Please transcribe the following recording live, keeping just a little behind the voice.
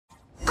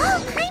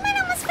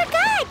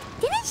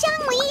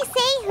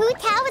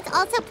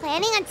also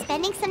planning on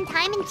spending some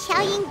time in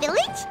Xiaoying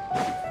Village?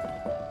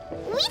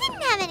 We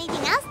didn't have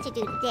anything else to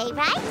do today,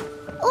 right?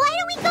 Why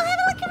don't we go have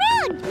a look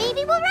around?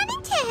 Maybe we'll run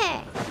into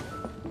her.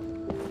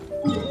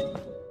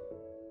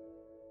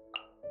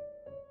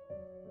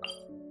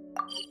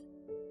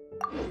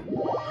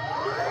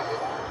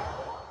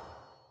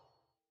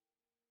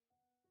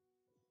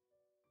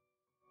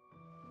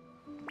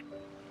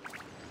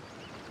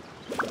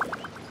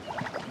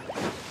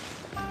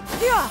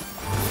 Yeah!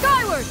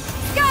 Skyward!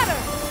 Scatter!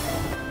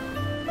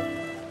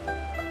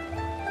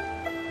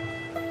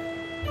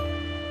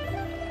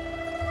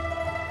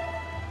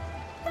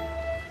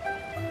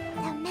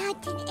 The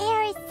mountain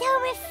air is so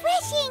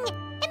refreshing!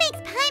 It makes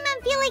Paimon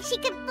feel like she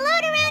could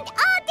float around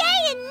all day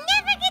and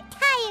never get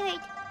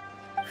tired!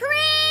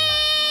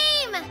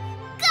 Cream!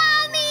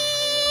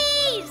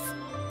 Gummies!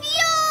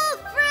 Fuel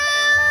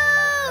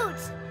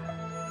fruit!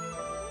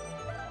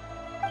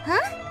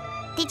 Huh?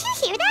 Did you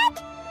hear that?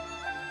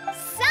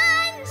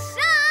 Sunshine!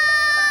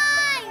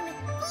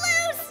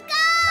 Blue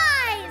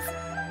skies!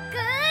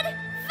 Good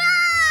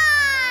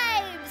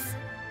vibes!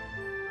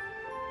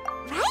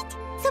 Right?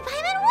 So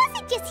Paimon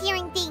wasn't just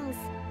hearing things.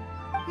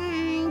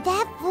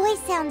 That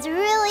voice sounds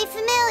really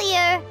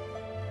familiar.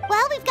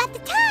 Well, we've got the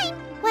time.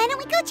 Why don't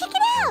we go check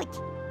it out?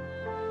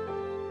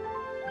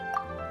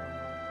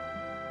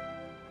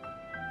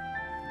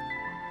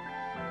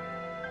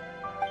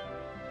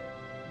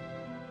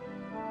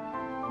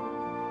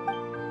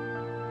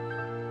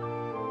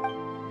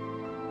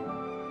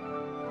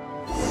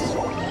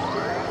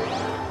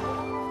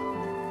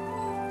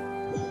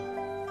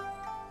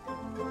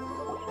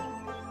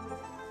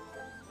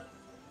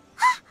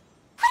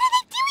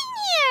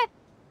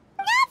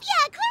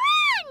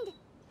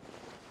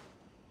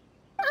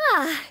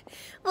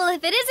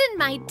 If it isn't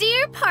my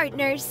dear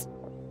partners.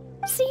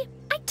 See,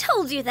 I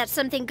told you that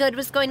something good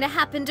was going to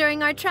happen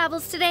during our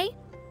travels today.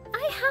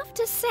 I have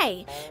to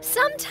say,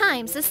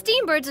 sometimes the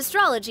Steambird's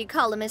astrology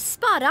column is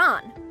spot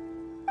on.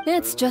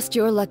 It's just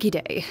your lucky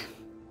day.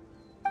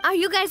 Are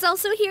you guys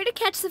also here to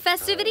catch the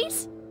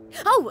festivities?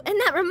 Oh, and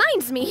that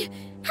reminds me,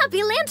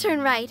 Happy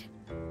Lantern Rite.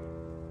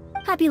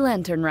 Happy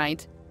Lantern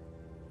Rite.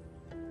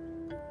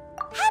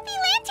 Happy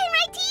Lantern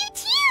Rite to you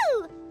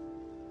too!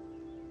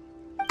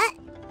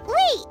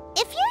 Wait,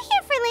 if you're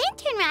here for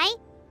Lantern Rite,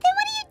 then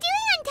what are you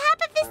doing on top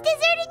of this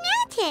deserted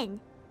mountain?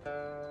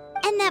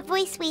 And that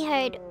voice we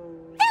heard,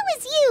 that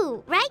was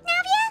you, right,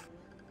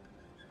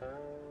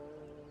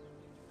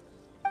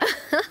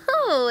 Navia?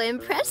 Oh,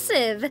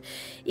 impressive.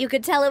 You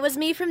could tell it was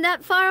me from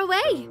that far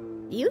away.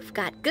 You've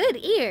got good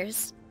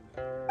ears.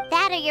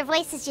 That or your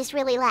voice is just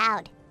really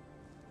loud.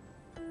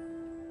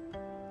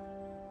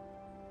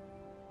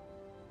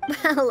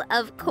 Well,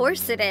 of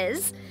course it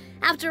is.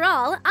 After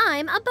all,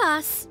 I'm a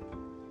boss.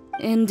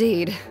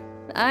 Indeed.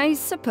 I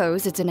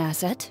suppose it's an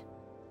asset.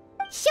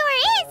 Sure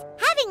is!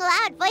 Having a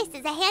loud voice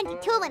is a handy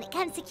tool when it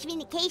comes to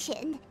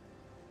communication.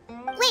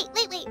 Wait.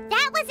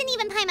 That wasn't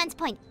even Paimon's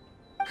point.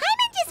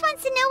 Paimon just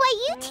wants to know why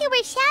you two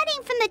were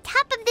shouting from the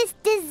top of this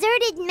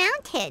deserted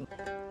mountain.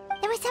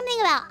 There was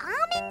something about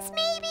almonds,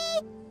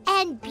 maybe?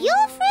 And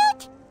buell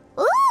fruit?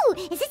 Ooh,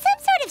 is it some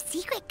sort of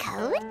secret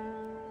code?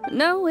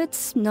 No,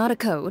 it's not a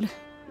code.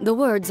 The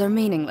words are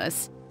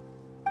meaningless.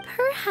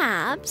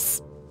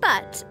 Perhaps.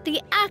 But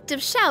the act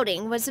of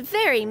shouting was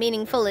very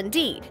meaningful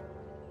indeed.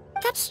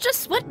 That's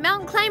just what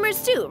mountain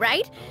climbers do,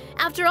 right?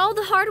 After all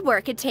the hard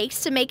work it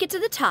takes to make it to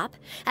the top,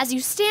 as you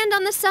stand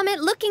on the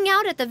summit looking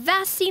out at the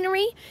vast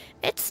scenery,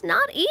 it's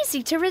not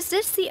easy to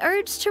resist the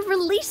urge to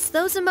release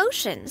those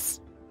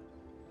emotions.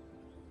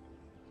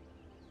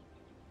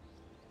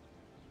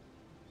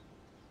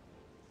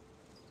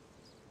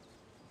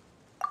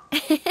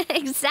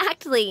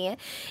 Exactly.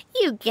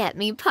 You get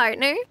me,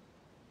 partner.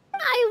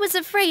 I was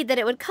afraid that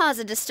it would cause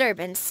a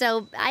disturbance,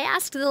 so I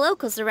asked the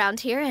locals around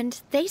here,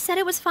 and they said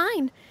it was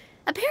fine.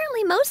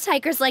 Apparently most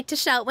hikers like to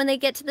shout when they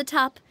get to the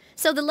top,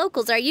 so the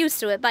locals are used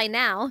to it by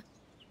now.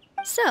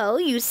 So,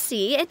 you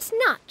see, it's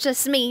not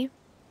just me.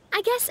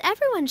 I guess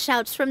everyone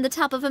shouts from the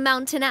top of a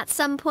mountain at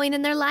some point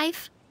in their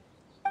life.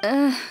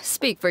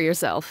 Speak for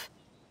yourself.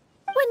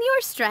 When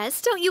you're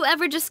stressed, don't you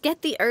ever just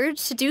get the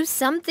urge to do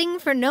something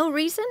for no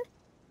reason?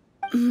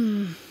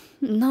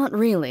 Not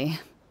really.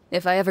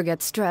 If I ever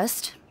get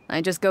stressed,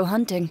 I just go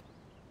hunting.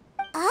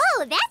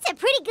 Oh, that's a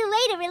pretty good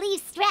way to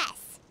relieve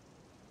stress.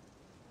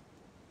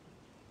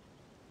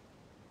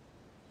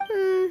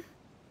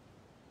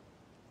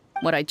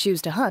 What I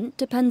choose to hunt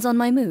depends on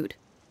my mood.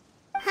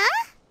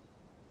 Huh?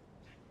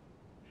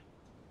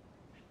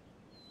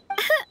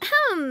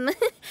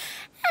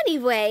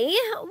 Anyway,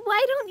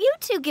 why don't you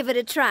two give it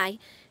a try?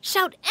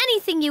 Shout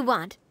anything you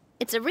want.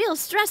 It's a real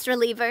stress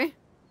reliever.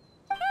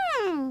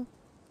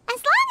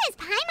 As long as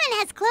Paimon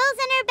has clothes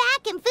on her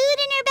back and food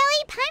in her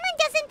belly, Paimon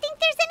doesn't think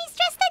there's any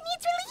stress that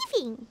needs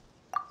relieving.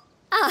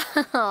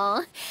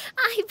 Oh,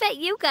 I bet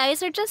you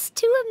guys are just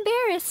too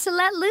embarrassed to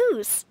let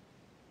loose.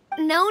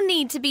 No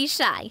need to be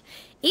shy.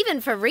 Even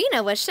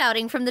Furina was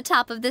shouting from the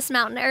top of this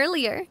mountain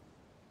earlier.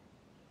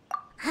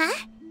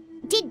 Huh?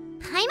 Did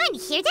Paimon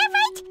hear that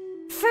right?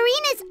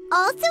 Furina's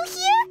also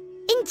here?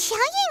 In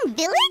Qiaoying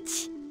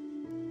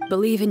Village?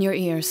 Believe in your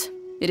ears.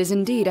 It is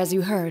indeed as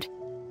you heard.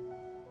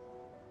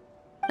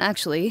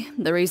 Actually,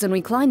 the reason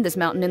we climbed this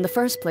mountain in the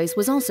first place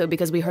was also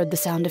because we heard the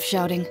sound of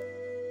shouting.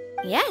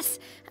 Yes,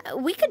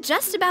 we could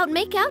just about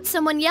make out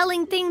someone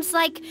yelling things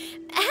like,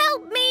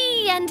 "Help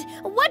me!" and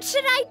 "What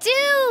should I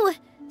do?"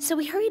 So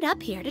we hurried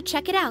up here to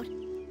check it out.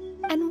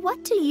 And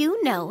what do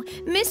you know?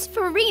 Miss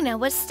Furina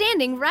was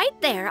standing right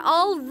there,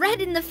 all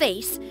red in the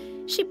face.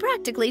 She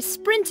practically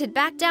sprinted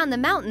back down the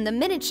mountain the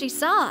minute she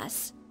saw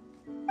us.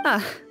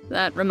 Ah,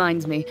 that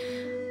reminds me.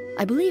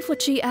 I believe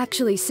what she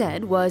actually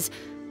said was,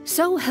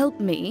 "So help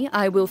me,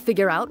 I will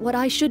figure out what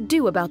I should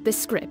do about this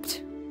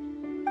script."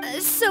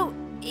 So,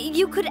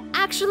 you could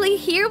actually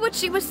hear what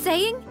she was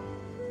saying?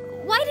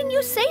 Why didn't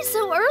you say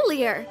so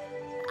earlier?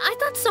 I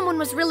thought someone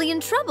was really in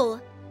trouble.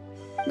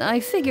 I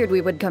figured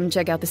we would come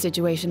check out the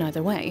situation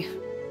either way.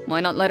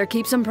 Why not let her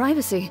keep some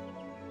privacy?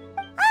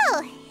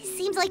 Oh,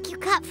 seems like you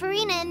caught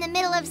Furina in the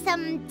middle of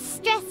some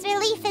stress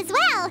relief as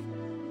well.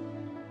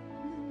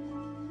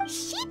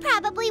 She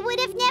probably would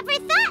have never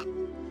thought.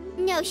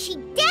 No, she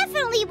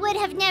definitely would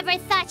have never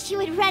thought she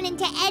would run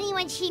into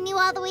anyone she knew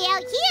all the way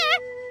out here.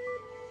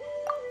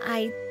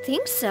 I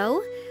think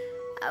so.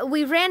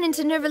 We ran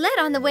into Nervalet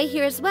on the way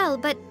here as well,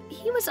 but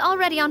he was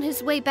already on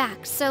his way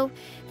back, so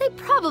they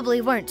probably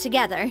weren't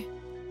together.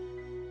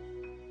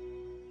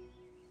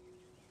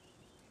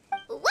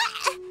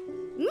 What?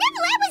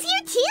 Nervalet was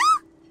here too?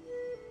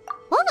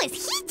 What was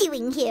he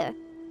doing here?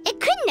 It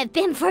couldn't have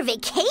been for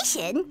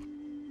vacation.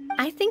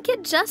 I think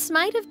it just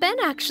might have been,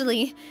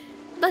 actually.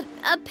 But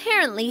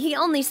apparently he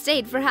only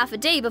stayed for half a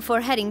day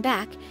before heading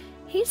back.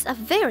 He's a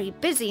very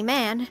busy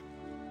man.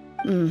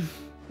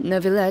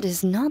 Neuvillette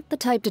is not the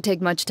type to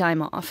take much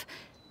time off.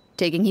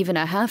 Taking even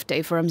a half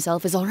day for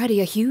himself is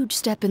already a huge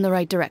step in the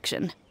right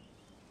direction.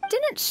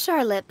 Didn't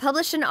Charlotte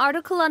publish an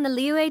article on the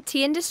Liyue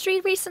tea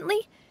industry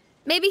recently?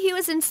 Maybe he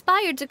was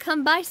inspired to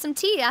come buy some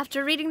tea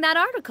after reading that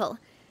article.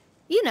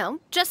 You know,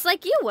 just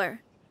like you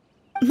were.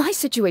 My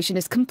situation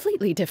is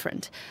completely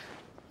different.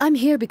 I'm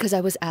here because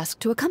I was asked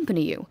to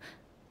accompany you.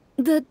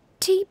 The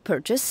tea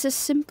purchase is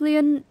simply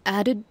an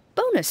added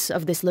bonus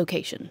of this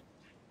location.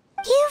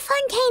 You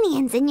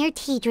Fontanians and your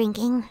tea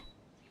drinking.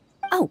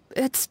 Oh,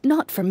 it's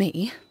not for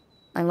me.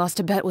 I lost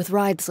a bet with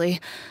Ridesley,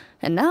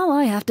 and now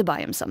I have to buy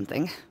him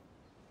something.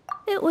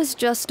 It was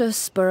just a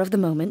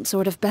spur-of-the-moment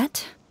sort of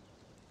bet.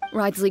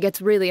 Ridesley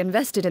gets really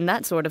invested in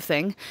that sort of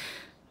thing,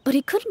 but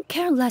he couldn't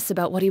care less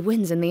about what he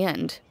wins in the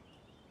end.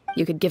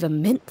 You could give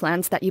him mint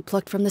plants that you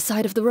plucked from the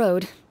side of the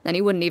road, and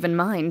he wouldn't even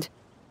mind.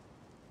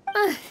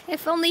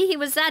 If only he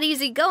was that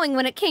easygoing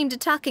when it came to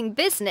talking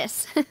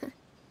business.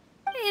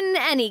 In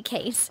any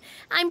case,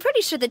 I'm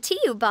pretty sure the tea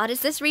you bought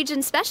is this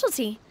region's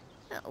specialty.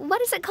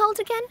 What is it called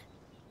again?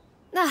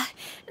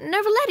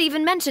 Nervalet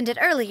even mentioned it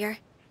earlier.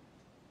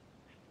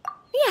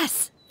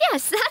 Yes,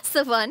 that's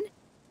the one.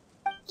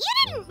 You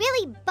didn't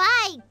really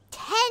buy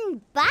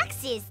 10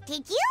 boxes,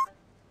 did you?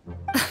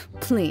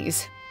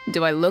 Please,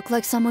 do I look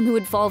like someone who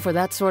would fall for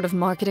that sort of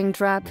marketing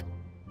trap?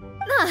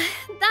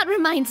 That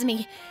reminds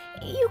me.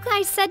 You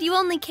guys said you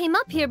only came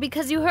up here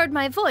because you heard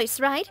my voice,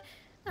 right?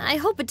 I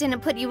hope it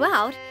didn't put you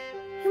out.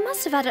 You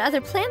must have had other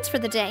plans for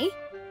the day.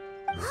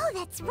 Oh,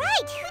 that's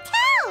right. Who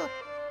tell?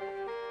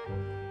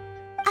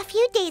 A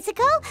few days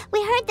ago,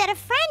 we heard that a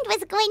friend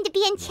was going to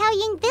be in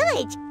Qiaoying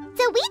Village,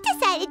 so we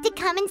decided to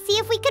come and see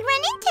if we could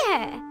run into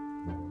her.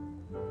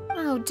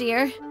 Oh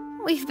dear.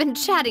 We've been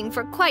chatting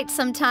for quite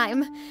some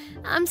time.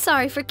 I'm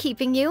sorry for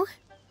keeping you.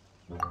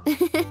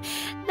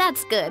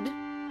 That's good.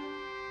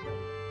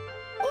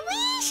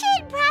 We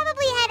should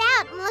probably head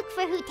out and look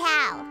for Hu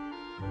Tao.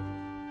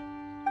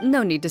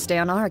 No need to stay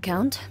on our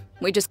account.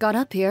 We just got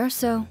up here,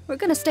 so we're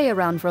gonna stay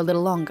around for a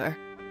little longer.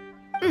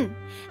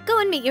 Go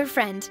and meet your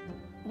friend.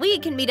 We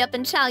can meet up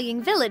in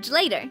Qiaoying Village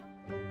later.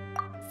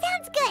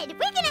 Sounds good.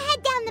 We're gonna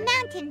head down the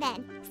mountain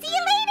then. See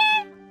you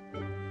later!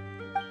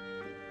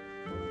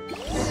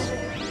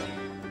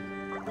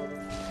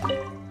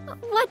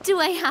 What do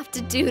I have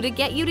to do to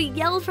get you to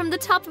yell from the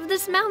top of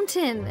this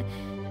mountain?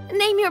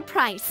 Name your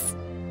price.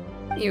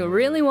 You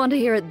really want to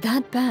hear it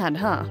that bad,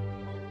 huh?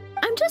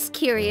 I'm just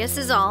curious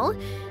is all.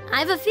 I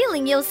have a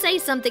feeling you'll say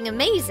something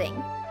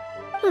amazing.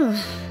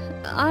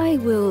 I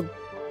will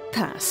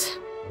pass.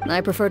 I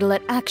prefer to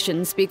let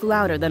actions speak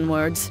louder than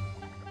words.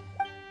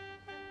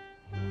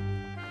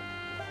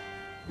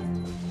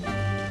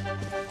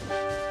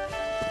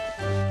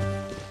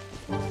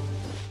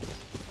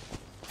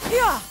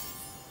 Yeah!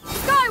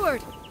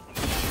 Skyward!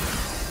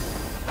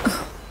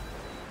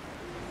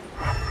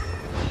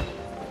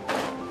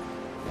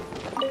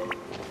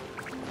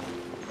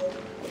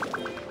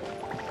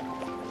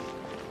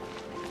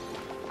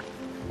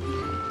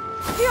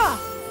 Yeah!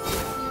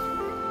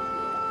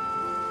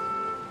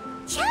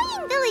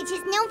 Qiaoying Village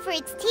is known for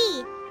its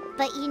tea,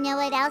 but you know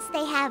what else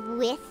they have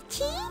with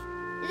tea?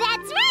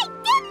 That's right,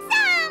 dim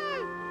sum!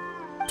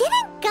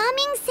 Didn't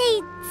Gaming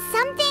say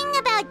something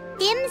about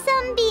dim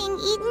sum being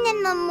eaten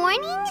in the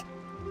morning?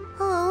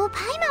 Oh,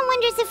 Paimon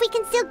wonders if we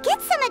can still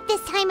get some at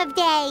this time of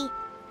day.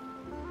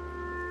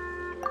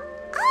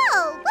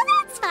 Oh,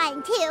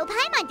 fine too.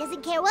 Paimon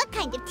doesn't care what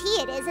kind of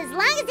tea it is as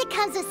long as it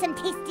comes with some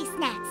tasty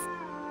snacks.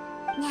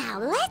 Now,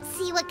 let's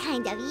see what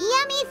kind of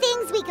yummy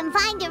things we can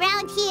find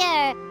around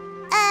here.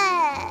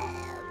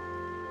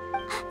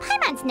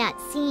 Paimon's not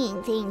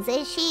seeing things,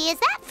 is she? Is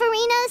that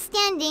Furina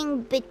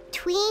standing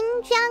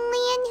between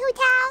Zhongli and Hu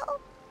Tao?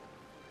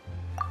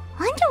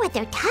 Wonder what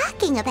they're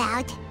talking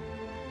about.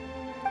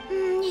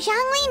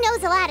 Zhongli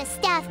knows a lot of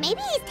stuff.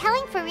 Maybe he's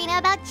telling Furina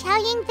about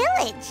Qiaoying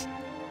Village.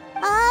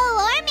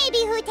 Oh, or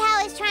maybe Hu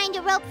Tao is trying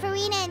to rope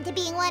Furina into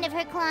being one of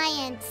her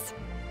clients.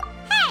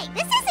 Hey,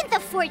 this isn't the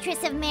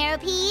Fortress of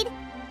Meropide.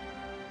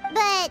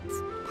 But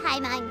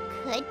Paimon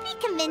could be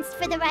convinced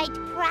for the right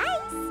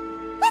price.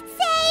 Let's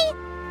say,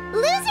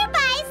 loser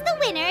buys the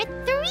winner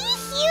 3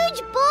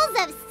 huge bowls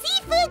of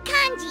seafood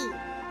kanji.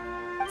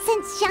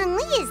 Since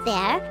Zhongli is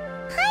there,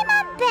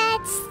 Paimon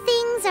bets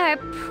things are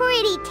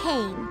pretty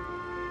tame.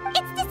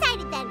 It's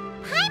decided then.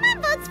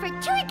 Paimon votes for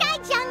tour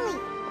guide Zhongli.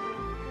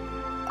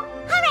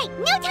 Alright,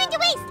 no time to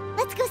waste.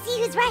 Let's go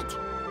see who's right.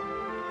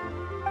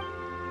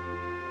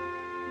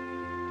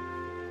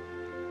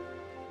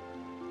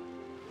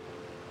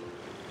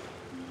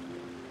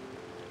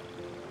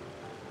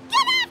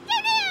 Good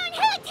afternoon,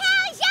 Hu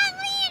Tao,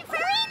 Zhongli, and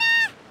Furina!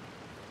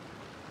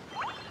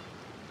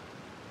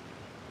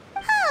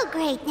 Oh,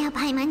 great. Now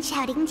Paimon's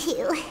shouting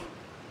too.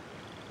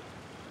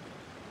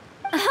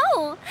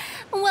 Oh,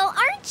 well,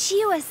 aren't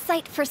you a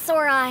sight for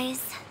sore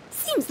eyes?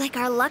 Seems like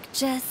our luck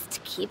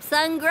just keeps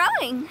on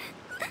growing.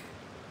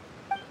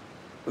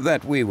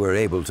 That we were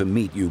able to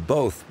meet you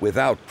both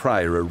without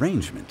prior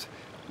arrangement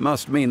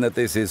must mean that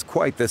this is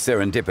quite the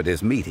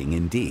serendipitous meeting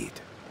indeed.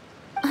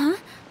 Huh?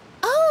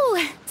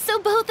 Oh, so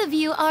both of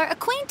you are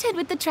acquainted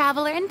with the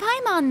Traveler and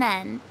Paimon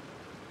then?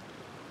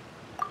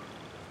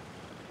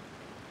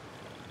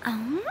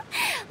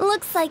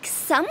 Looks like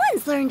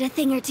someone's learned a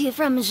thing or two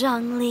from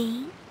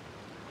Zhongli.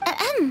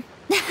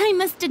 I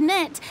must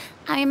admit,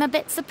 I am a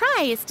bit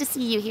surprised to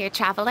see you here,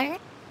 Traveler.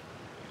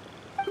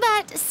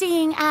 But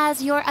seeing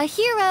as you're a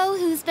hero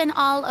who's been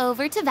all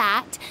over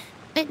Teyvat,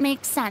 it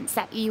makes sense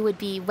that you would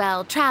be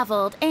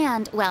well-traveled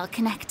and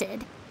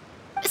well-connected.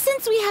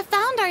 Since we have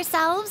found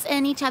ourselves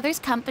in each other's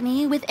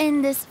company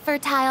within this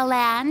fertile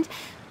land,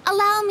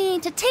 allow me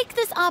to take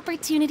this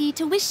opportunity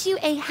to wish you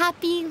a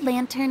happy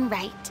Lantern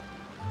Rite.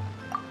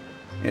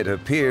 It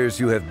appears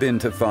you have been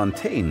to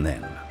Fontaine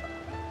then.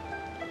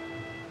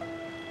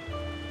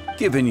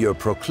 Given your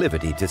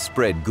proclivity to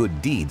spread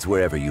good deeds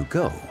wherever you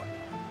go,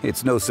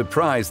 it's no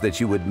surprise that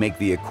you would make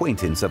the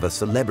acquaintance of a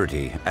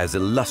celebrity as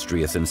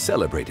illustrious and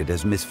celebrated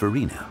as Miss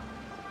Furina.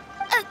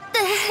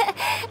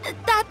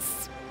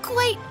 That's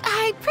quite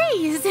high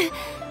praise.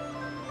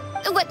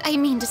 What I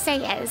mean to say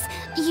is,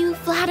 you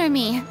flatter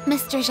me,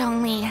 Mr.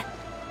 Zhongli.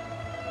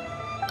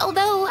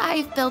 Although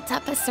I've built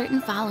up a certain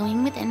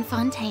following within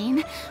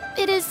Fontaine,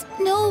 it is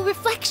no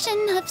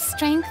reflection of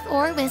strength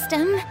or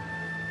wisdom.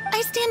 I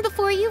stand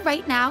before you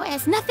right now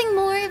as nothing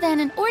more than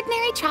an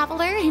ordinary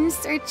traveler in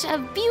search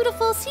of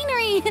beautiful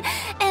scenery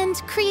and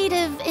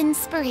creative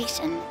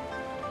inspiration.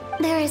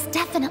 There is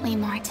definitely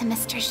more to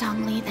Mr.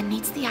 Zhongli than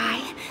meets the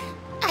eye.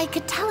 I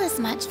could tell as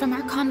much from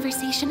our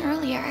conversation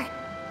earlier.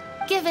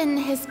 Given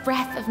his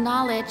breadth of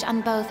knowledge on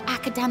both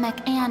academic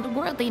and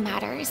worldly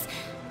matters,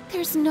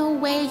 there's no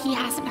way he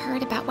hasn't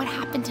heard about what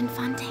happened in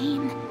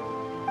Fontaine.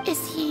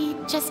 Is he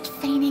just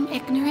feigning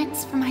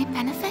ignorance for my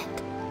benefit?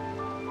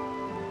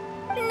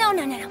 No.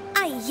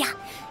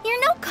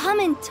 You're no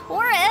common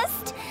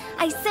tourist.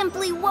 I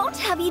simply won't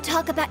have you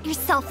talk about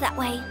yourself that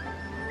way.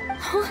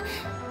 Huh?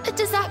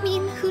 Does that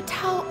mean Hu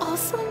Tao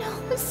also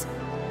knows?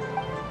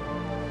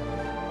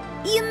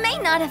 You may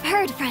not have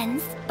heard,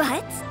 friends,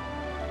 but...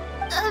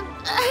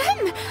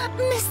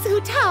 Miss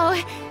Hu Tao...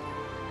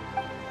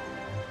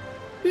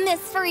 Miss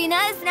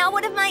Furina is now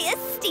one of my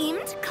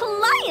esteemed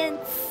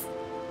clients.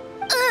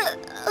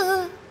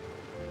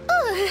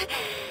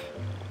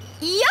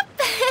 Yep.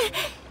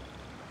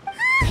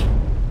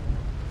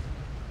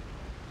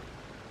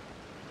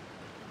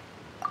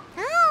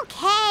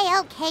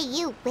 Okay,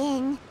 you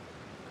win.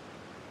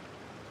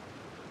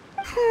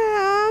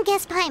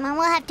 Guess Paimon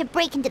will have to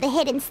break into the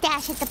hidden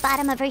stash at the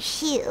bottom of her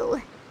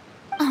shoe.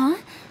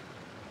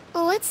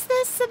 What's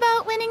this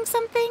about winning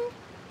something?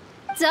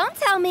 Don't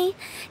tell me.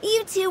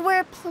 You two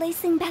were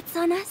placing bets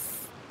on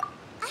us.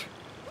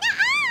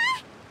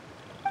 Nuh-uh!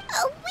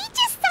 We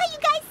just saw you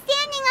guys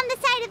standing on the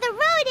side of the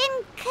road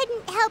and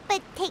couldn't help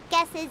but take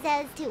guesses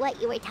as to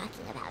what you were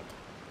talking about.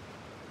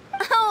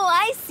 Oh,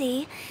 I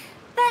see.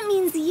 That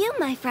means you,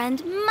 my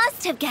friend,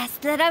 must have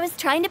guessed that I was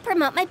trying to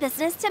promote my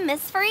business to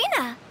Miss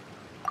Furina.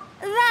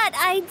 That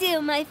I do,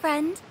 my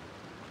friend.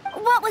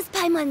 What was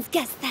Paimon's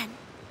guess then?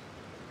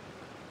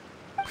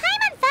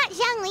 Paimon thought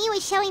Zhongli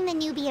was showing the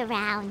newbie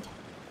around.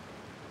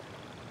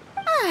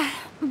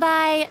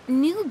 By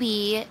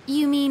newbie,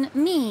 you mean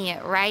me,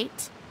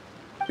 right?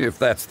 If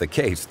that's the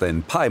case,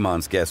 then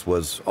Paimon's guess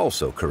was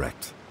also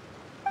correct.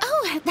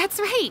 Oh, that's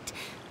right.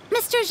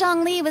 Mr.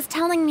 Zhongli was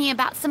telling me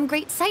about some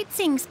great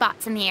sightseeing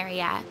spots in the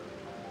area.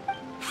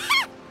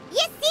 Ha!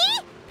 You see?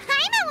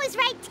 Paimon was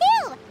right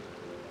too!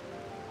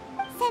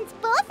 Since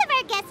both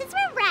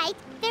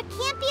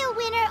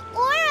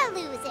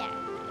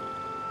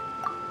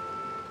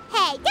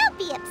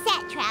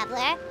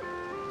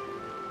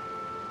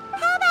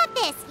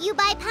this. You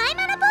buy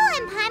Paimonable,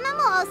 and Paimon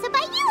will also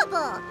buy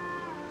Youable.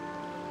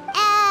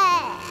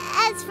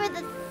 As for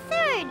the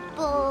third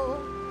bowl...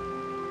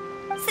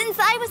 Since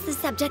I was the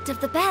subject of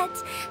the bet,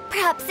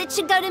 perhaps it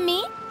should go to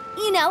me?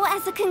 You know,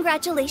 as a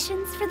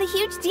congratulations for the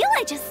huge deal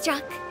I just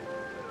struck.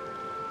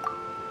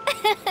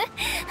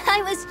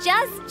 I was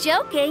just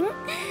joking.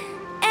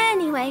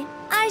 Anyway,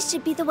 I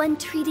should be the one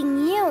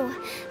treating you.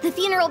 The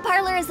funeral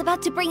parlor is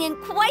about to bring in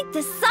quite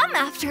the sum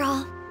after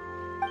all.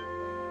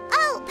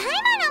 Oh,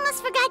 Paimon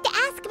almost forgot to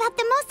ask about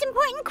the most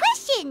important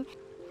question.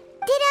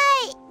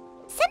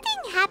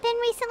 Something happen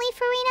recently,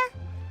 Furina?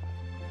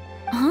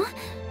 Huh?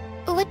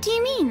 What do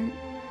you mean?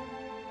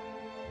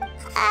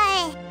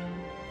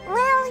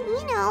 Well,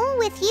 you know,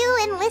 with you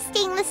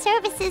enlisting the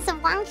services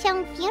of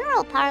Wangsheng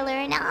Funeral Parlor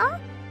and all.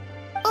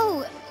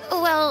 Oh,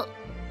 well,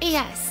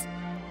 yes.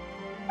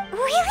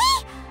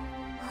 Really?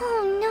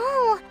 Oh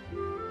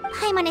no.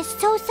 Paimon is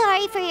so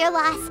sorry for your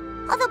loss.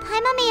 Although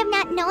Paimon may have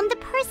not known the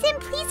person,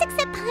 please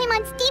accept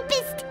Paimon's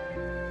deepest...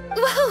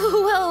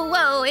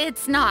 Whoa,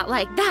 it's not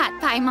like that,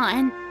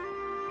 Paimon.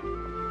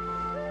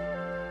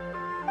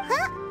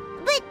 Huh?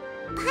 But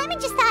Paimon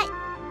just thought,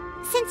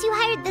 since you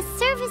hired the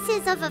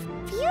services of a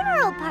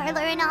funeral parlor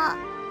and all...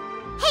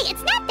 Hey,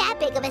 it's not that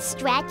big of a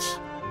stretch.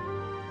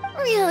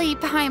 Really,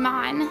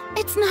 Paimon?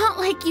 It's not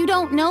like you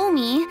don't know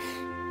me.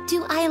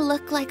 Do I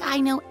look like I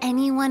know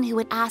anyone who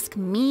would ask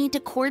me to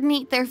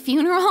coordinate their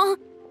funeral?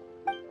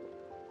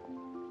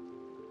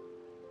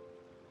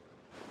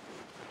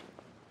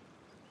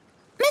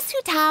 Miss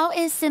Hu Tao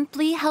is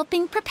simply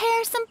helping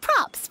prepare some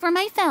props for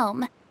my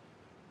film.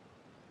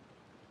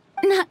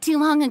 Not too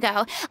long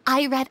ago,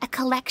 I read a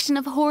collection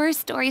of horror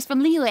stories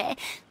from Liyue.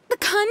 The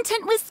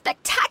content was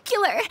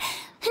spectacular.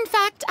 In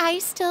fact, I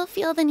still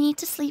feel the need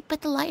to sleep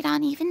with the light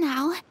on even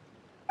now.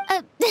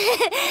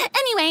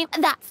 Anyway,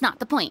 that's not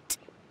the point.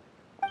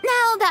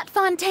 Now that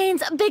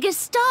Fontaine's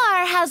biggest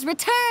star has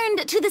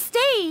returned to the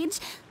stage,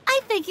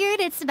 I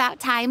figured it's about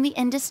time the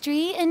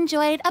industry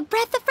enjoyed a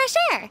breath of fresh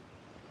air.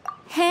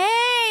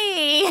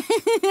 Hey,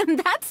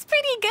 that's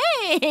pretty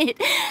good.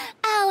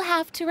 I'll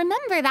have to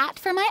remember that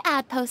for my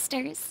ad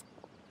posters.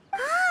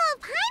 Oh,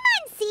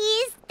 Paimon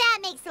sees. That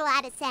makes a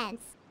lot of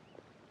sense.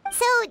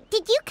 So,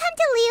 did you come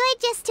to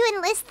Liyue just to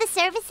enlist the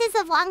services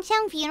of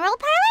Wangsheng Funeral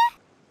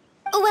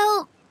Parlor?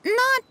 Well,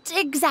 not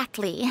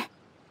exactly.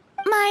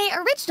 My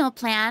original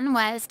plan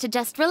was to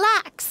just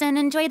relax and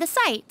enjoy the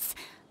sights.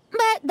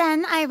 But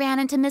then I ran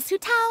into Miss Hu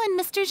Tao and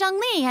Mr.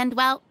 Zhongli, and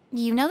well,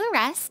 you know the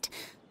rest.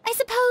 I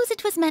suppose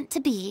it was meant to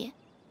be.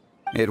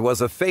 It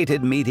was a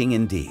fated meeting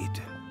indeed.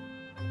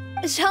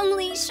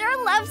 Zhongli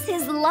sure loves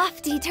his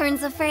lofty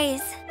turns of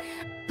phrase.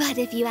 But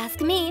if you ask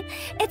me,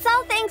 it's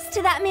all thanks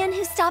to that man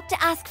who stopped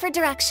to ask for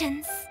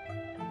directions.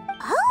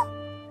 Oh?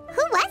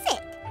 Who was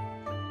it?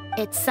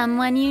 It's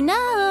someone you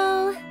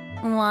know.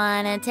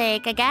 Wanna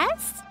take a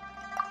guess?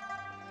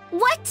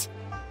 What?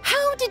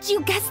 How did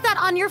you guess that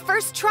on your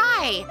first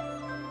try?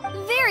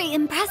 Very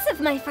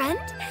impressive, my friend.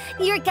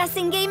 Your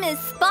guessing game is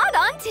spot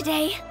on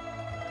today.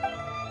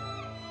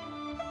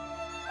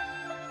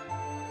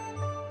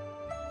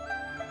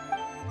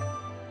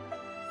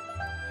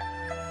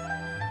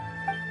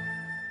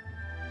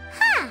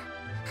 Huh.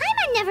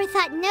 Paimon never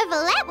thought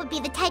Neuvillette would be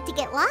the type to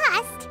get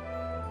lost.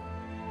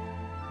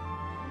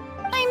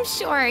 I'm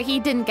sure he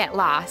didn't get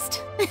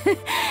lost.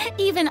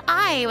 Even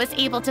I was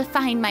able to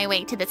find my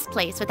way to this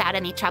place without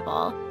any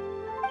trouble.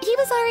 He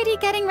was already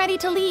getting ready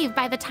to leave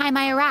by the time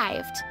I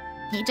arrived.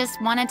 He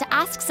just wanted to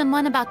ask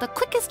someone about the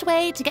quickest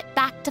way to get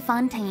back to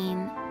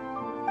Fontaine.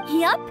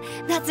 Yup,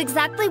 that's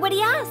exactly what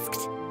he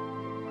asked.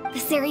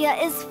 This area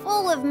is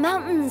full of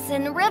mountains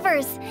and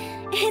rivers.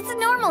 It's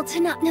normal to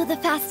not know the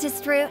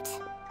fastest route.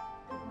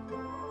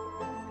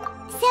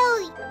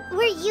 So,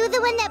 were you the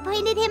one that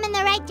pointed him in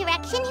the right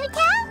direction, Hu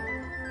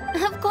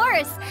Tao? Of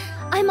course.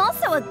 I'm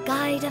also a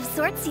guide of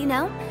sorts, you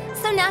know.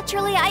 So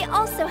naturally, I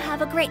also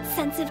have a great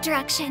sense of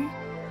direction.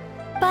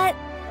 But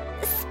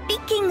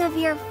speaking of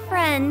your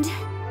friend...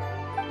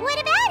 What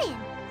about him?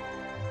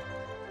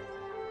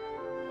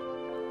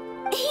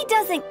 He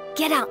doesn't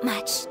get out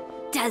much,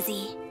 does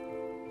he?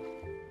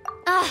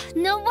 Ah,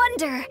 no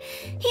wonder.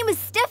 He was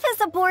stiff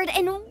as a board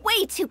and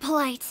way too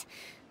polite.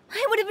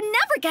 I would have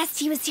never guessed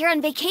he was here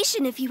on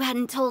vacation if you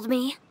hadn't told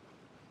me.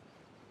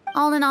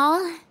 All in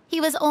all, he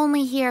was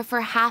only here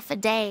for half a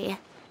day.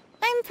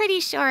 I'm pretty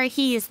sure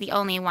he's the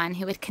only one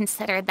who would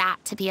consider that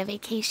to be a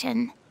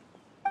vacation.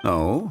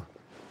 Oh?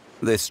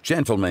 This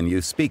gentleman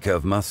you speak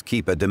of must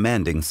keep a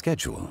demanding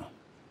schedule.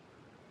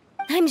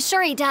 I'm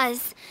sure he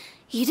does.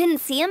 You didn't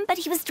see him, but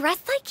he was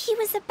dressed like he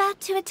was about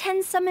to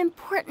attend some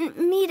important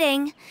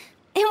meeting.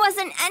 It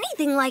wasn't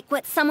anything like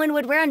what someone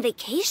would wear on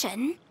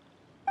vacation.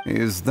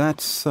 Is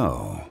that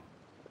so?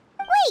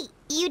 Wait,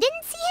 you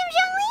didn't see him,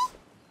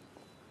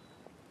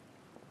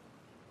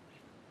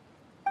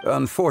 Zhongli?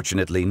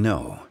 Unfortunately,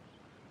 no.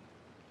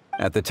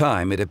 At the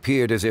time, it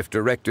appeared as if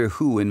Director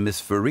Hu and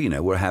Miss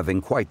Furina were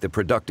having quite the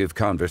productive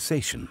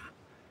conversation.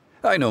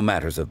 I know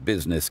matters of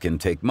business can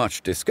take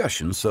much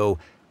discussion, so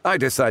I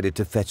decided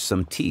to fetch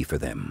some tea for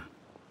them.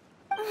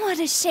 What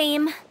a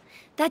shame.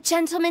 That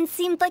gentleman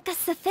seemed like a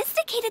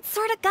sophisticated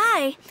sort of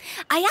guy.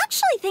 I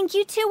actually think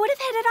you two would have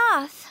hit it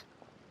off.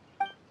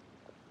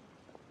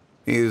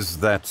 Is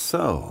that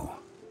so?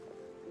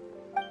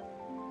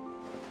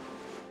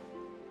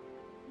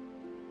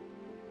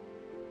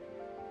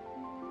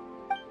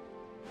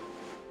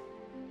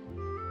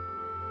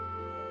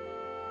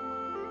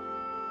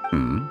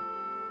 Hmm?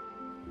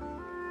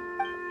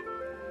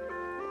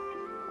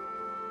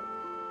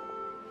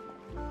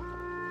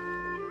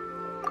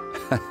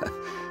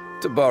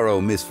 To borrow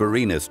Miss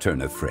Furina's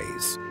turn of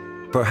phrase,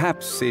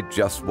 perhaps it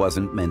just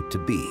wasn't meant to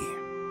be.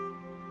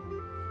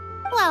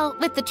 Well,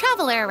 with the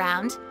Traveler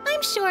around,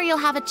 I'm sure you'll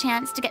have a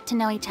chance to get to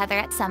know each other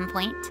at some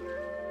point.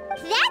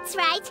 That's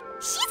right.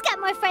 She's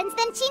got more friends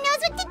than she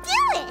knows what to do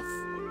with.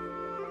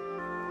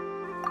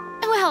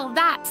 Well,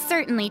 that's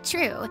certainly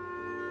true.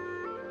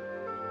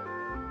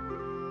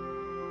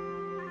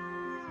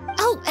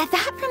 Oh,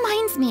 that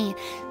reminds me.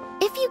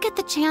 If you get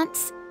the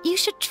chance, you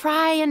should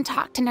try and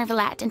talk to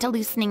Nervalette into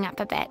loosening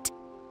up a bit.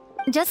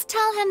 Just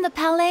tell him the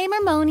Palais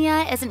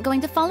Mermonia isn't going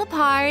to fall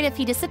apart if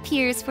he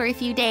disappears for a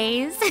few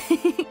days.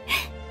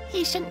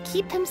 He shouldn't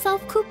keep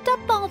himself cooped up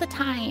all the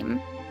time.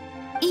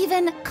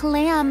 Even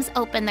clams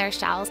open their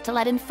shells to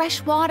let in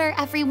fresh water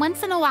every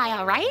once in a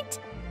while, right?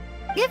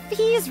 If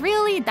he's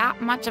really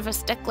that much of a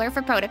stickler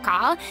for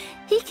protocol,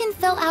 he can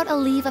fill out a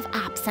leave of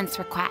absence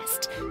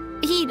request.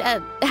 He'd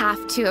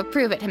have to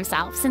approve it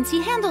himself since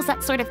he handles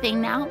that sort of thing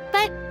now,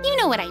 but you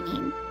know what I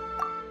mean.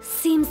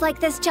 Seems like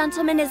this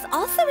gentleman is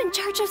also in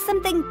charge of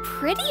something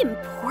pretty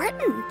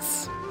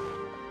important.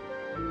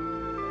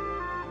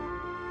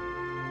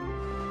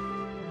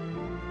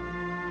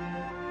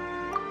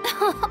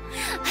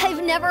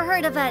 I've never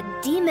heard of a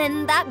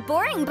demon that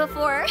boring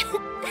before.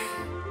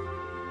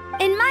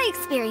 In my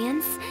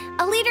experience,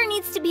 a leader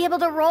needs to be able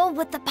to roll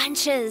with the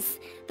punches.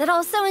 That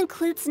also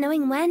includes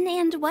knowing when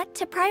and what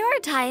to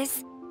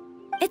prioritize.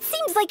 It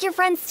seems like your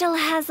friend still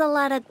has a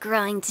lot of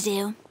growing to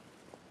do.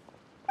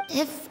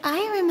 If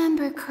I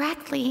remember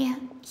correctly,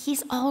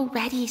 he's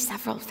already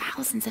several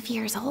thousands of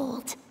years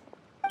old.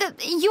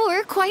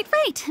 You're quite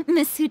right,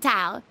 Miss Hu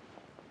Tao.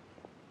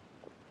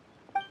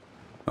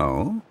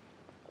 Oh?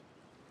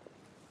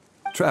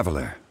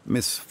 Traveler,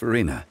 Miss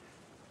Furina,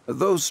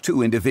 those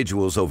two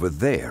individuals over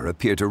there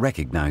appear to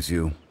recognize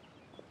you.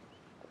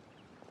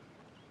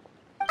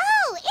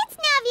 Oh, it's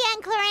Navia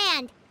and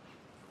Clarand.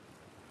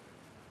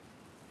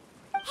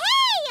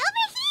 Hey,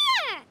 over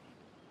here!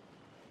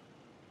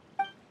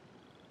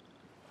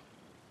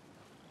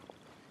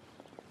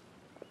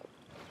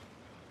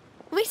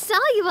 We saw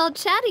you all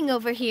chatting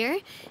over here,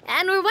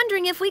 and we're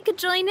wondering if we could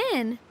join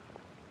in.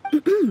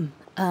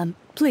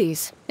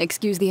 Please,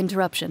 excuse the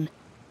interruption.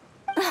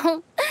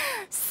 Oh,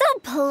 so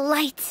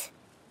polite.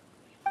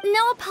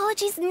 No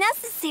apologies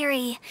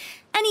necessary.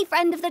 Any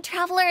friend of the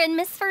Traveler and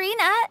Miss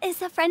Furina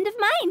is a friend of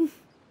mine.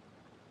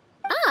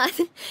 Ah,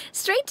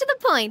 straight to the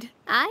point.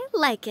 I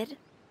like it.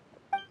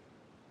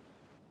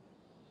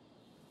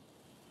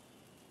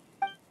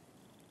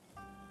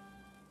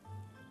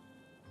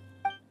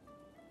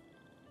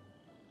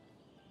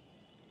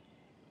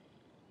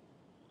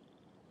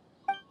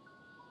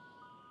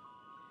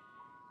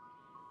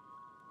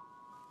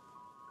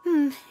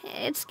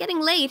 It's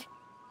getting late.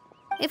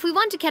 If we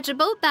want to catch a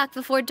boat back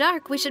before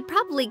dark, we should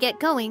probably get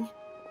going.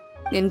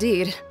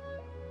 Indeed.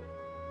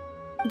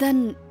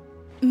 Then,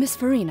 Miss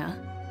Furina,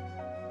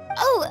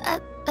 Oh,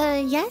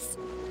 yes?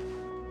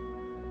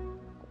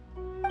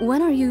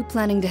 when are you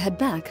planning to head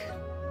back?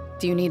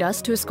 Do you need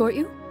us to escort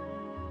you?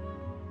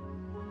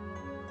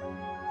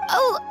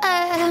 Oh,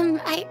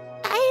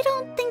 I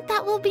don't think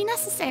that will be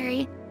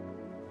necessary.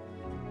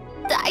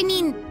 I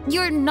mean,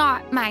 you're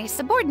not my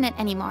subordinate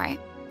anymore.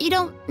 You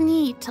don't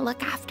need to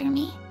look after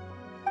me.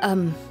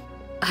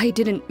 I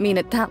didn't mean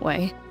it that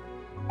way.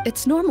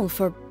 It's normal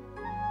for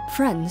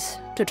friends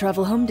to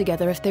travel home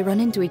together if they run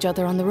into each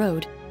other on the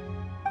road.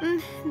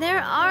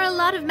 There are a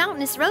lot of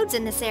mountainous roads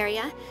in this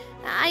area.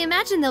 I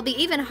imagine they'll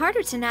be even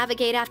harder to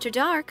navigate after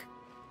dark.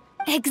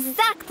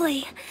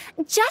 Exactly.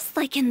 Just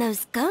like in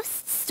those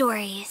ghost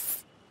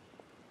stories.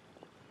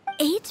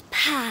 8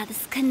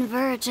 paths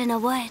converge in a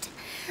wood.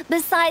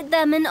 Beside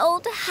them an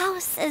old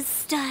house is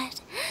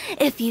stood.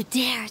 If you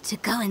dare to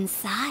go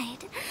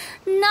inside,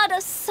 not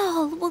a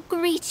soul will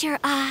greet your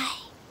eye.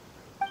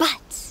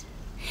 But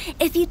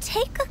if you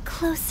take a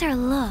closer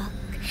look,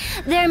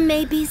 there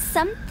may be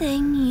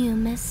something you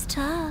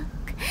mistook.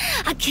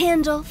 A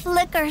candle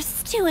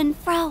flickers to and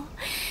fro,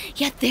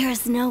 yet there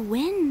is no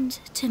wind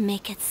to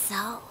make it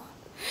so.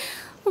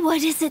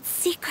 What is its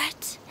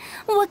secret?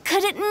 What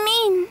could it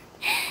mean?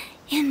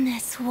 In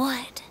this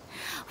wood,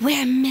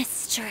 where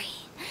mystery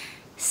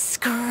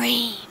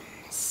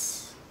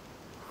screams.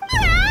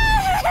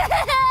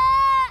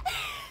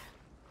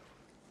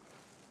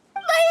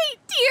 My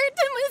dear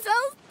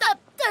demoiselles,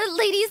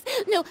 ladies,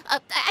 no,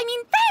 I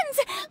mean friends,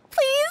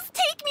 please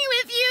take me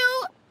with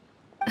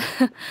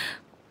you.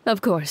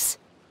 Of course.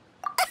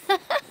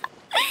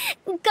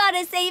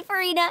 Gotta say,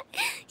 Furina,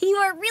 you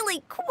are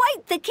really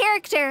quite the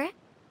character.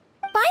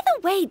 By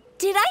the way,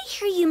 did I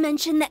hear you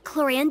mention that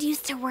Clorand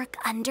used to work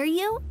under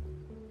you?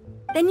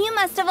 Then you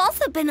must have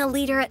also been a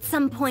leader at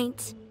some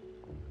point.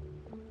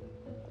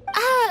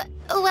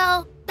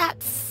 Well,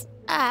 that's,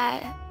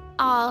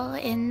 all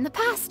in the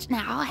past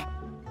now.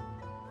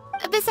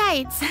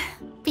 Besides,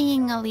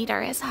 being a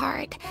leader is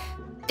hard.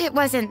 It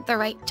wasn't the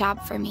right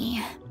job for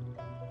me.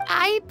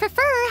 I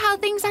prefer how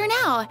things are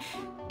now.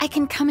 I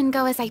can come and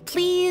go as I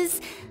please,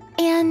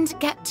 and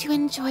get to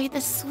enjoy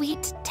the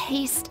sweet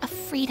taste of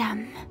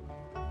freedom.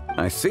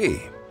 I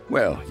see.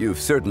 Well, you've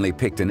certainly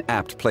picked an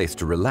apt place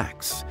to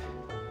relax.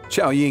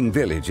 Qiaoying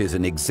Village is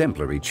an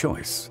exemplary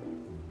choice.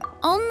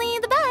 Only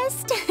the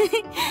best.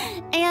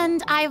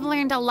 And I've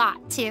learned a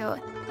lot, too.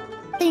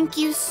 Thank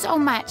you so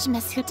much,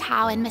 Miss Hu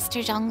Tao and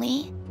Mr.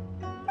 Zhongli.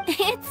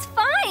 It's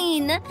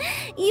fine.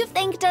 You've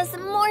thanked us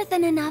more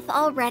than enough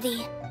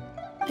already.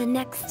 The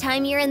next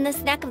time you're in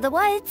this neck of the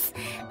woods,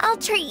 I'll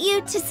treat you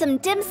to some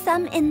dim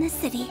sum in the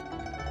city.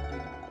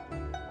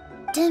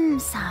 Dim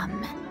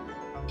sum.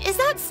 Is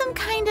that some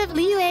kind of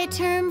Liyue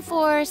term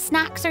for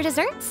snacks or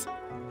desserts?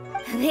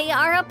 They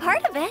are a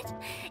part of it.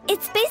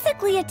 It's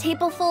basically a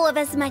table full of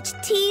as much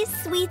tea,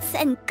 sweets,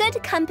 and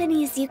good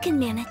company as you can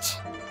manage.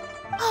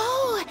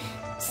 Oh,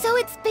 so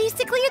it's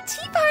basically a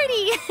tea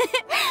party!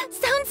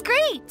 Sounds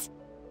great!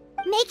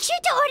 Make sure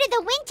to order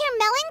the winter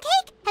melon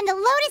cake and the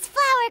lotus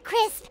flower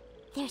crisp.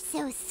 They're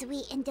so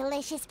sweet and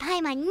delicious.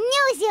 Paimon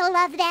knows you'll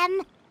love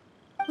them.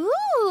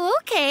 Ooh,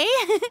 okay.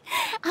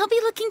 I'll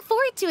be looking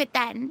forward to it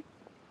then.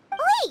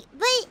 Wait,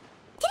 but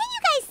didn't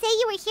you guys say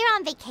you were here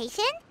on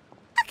vacation?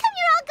 How come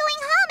you're all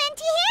going home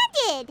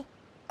empty-handed?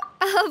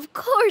 Of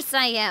course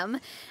I am.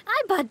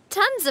 I bought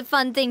tons of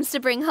fun things to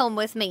bring home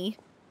with me.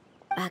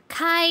 A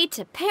kite,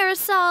 a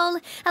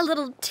parasol, a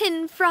little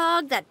tin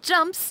frog that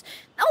jumps.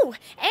 Oh,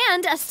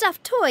 and a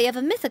stuffed toy of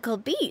a mythical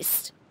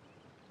beast.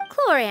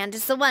 Clorand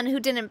is the one who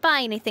didn't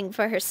buy anything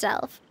for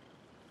herself.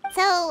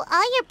 So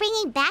all you're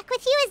bringing back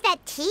with you is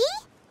that tea?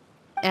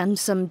 And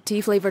some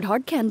tea-flavored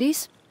hard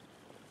candies.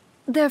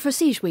 They're for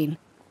Sigewinne.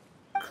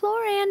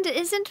 Clorand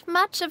isn't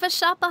much of a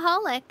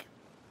shopaholic.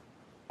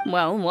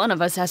 Well, one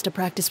of us has to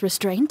practice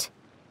restraint.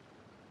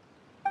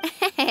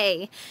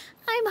 Hey,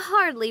 I'm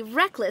hardly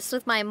reckless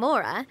with my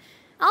Mora.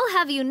 I'll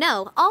have you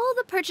know, all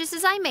the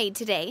purchases I made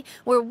today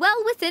were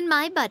well within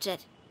my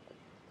budget.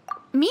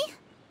 Me?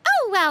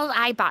 Oh, well,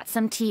 I bought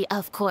some tea,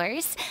 of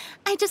course.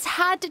 I just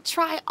had to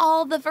try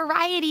all the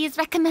varieties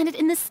recommended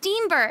in the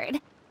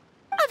Steambird.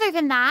 Other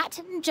than that,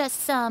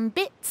 just some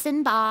bits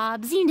and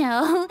bobs, you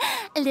know.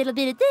 A little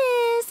bit of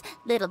this,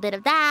 little bit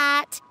of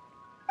that.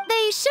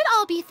 They should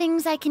all be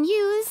things I can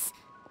use,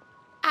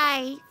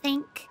 I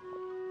think.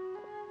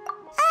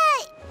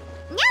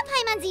 Now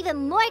Paimon's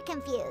even more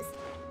confused.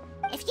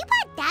 If you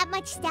bought that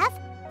much stuff,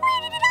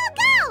 where did it all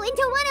go?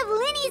 Into one of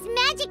Linny's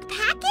magic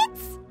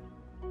packets?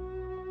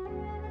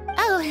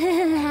 Oh,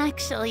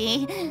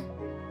 actually...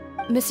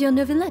 Monsieur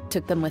Neuvillette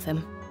took them with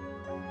him.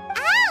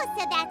 Oh,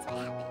 so that's what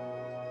happened.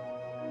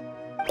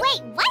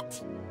 Wait,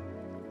 what?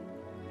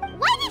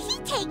 Why did he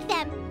take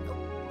them?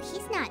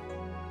 He's not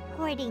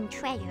hoarding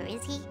treasure,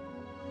 is he?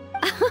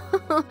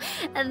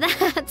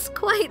 That's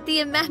quite the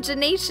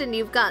imagination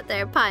you've got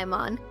there,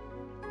 Paimon.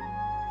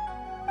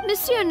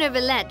 Monsieur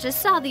Neuvillette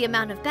just saw the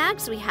amount of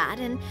bags we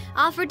had and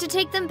offered to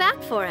take them back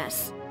for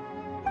us.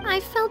 I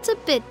felt a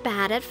bit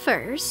bad at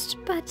first,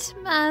 but,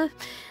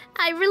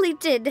 I really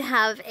did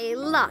have a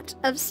lot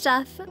of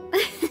stuff.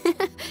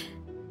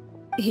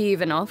 He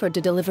even offered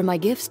to deliver my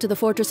gifts to the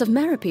Fortress of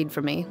Meripede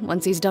for me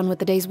once he's done with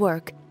the day's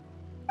work.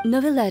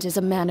 Neuvillette is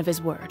a man of his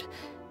word.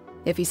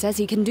 If he says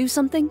he can do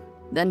something,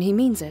 then he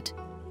means it.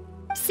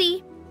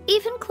 See,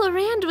 even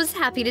Clorand was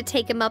happy to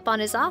take him up on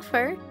his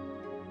offer.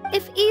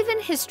 If even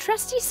his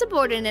trusty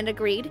subordinate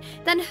agreed,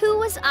 then who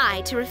was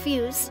I to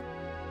refuse?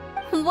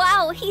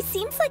 Wow, he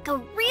seems like a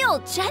real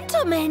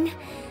gentleman.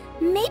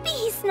 Maybe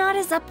he's not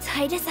as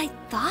uptight as I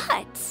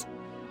thought.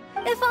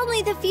 If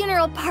only the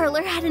funeral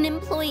parlor had an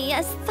employee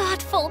as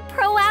thoughtful,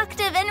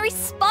 proactive, and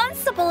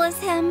responsible as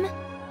him.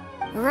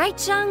 Right,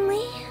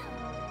 Zhongli?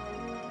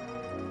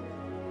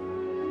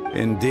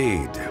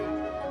 Indeed.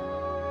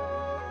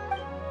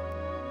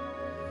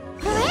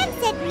 Clorand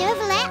said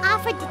Neuvillette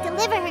offered to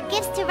deliver her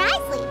gifts to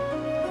Risley.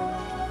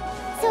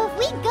 So if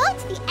we go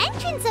to the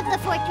entrance of the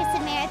Fortress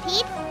of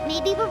Meripede,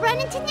 maybe we'll run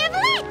into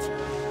Neuvillette.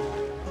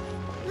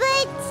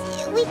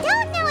 But we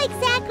don't know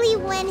exactly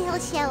when he'll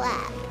show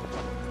up.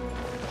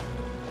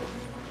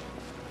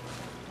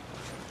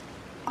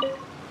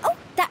 Oh,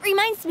 that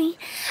reminds me.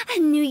 A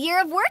new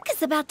year of work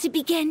is about to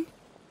begin.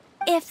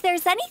 If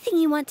there's anything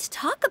you want to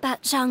talk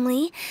about,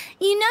 Zhongli,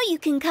 you know you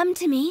can come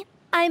to me.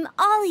 I'm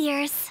all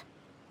ears.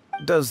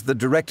 Does the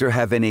director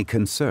have any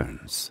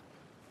concerns?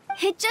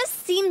 It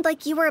just seemed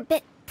like you were a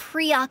bit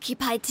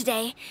preoccupied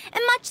today,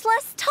 and much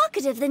less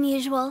talkative than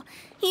usual.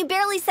 He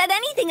barely said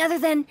anything other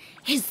than,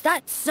 "Is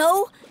that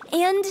so?"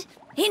 and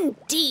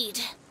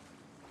 "Indeed."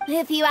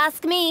 If you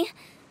ask me,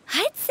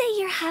 I'd say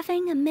you're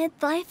having a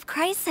midlife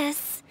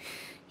crisis.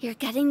 You're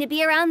getting to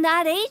be around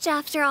that age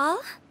after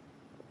all.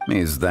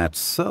 Is that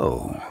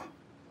so?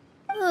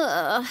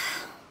 Ugh.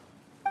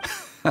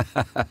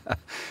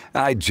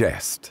 I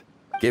jest.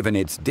 Given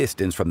its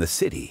distance from the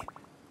city,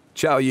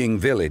 Chaoying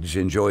Village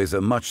enjoys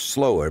a much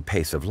slower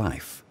pace of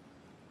life.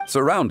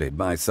 Surrounded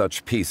by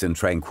such peace and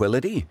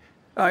tranquility,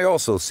 I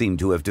also seem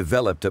to have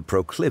developed a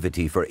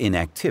proclivity for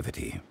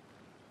inactivity.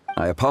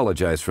 I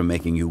apologize for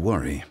making you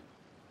worry.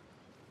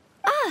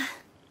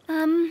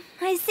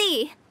 I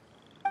see.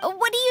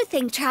 What do you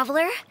think,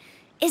 Traveler?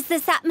 Is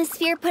this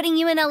atmosphere putting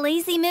you in a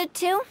lazy mood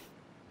too?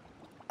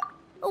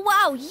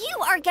 Wow, you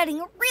are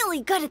getting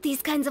really good at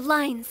these kinds of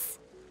lines.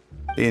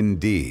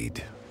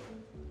 Indeed.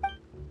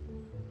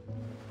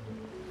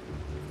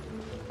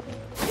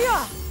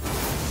 Yeah.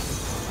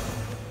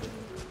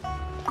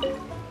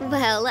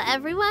 Well,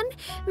 everyone,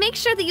 make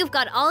sure that you've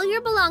got all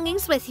your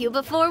belongings with you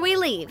before we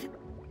leave.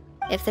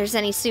 If there's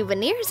any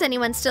souvenirs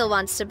anyone still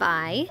wants to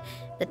buy,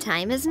 the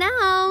time is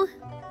now.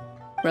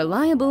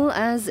 Reliable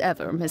as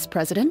ever, Miss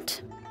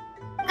President.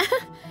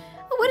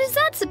 What is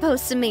that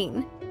supposed to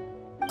mean?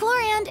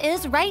 Chlorand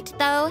is right,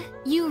 though.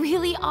 You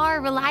really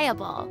are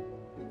reliable.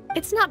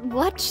 It's not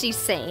what she's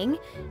saying,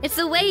 it's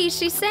the way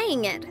she's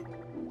saying it.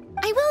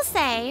 I will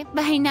say,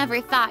 but I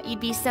never thought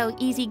you'd be so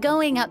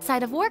easygoing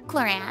outside of work,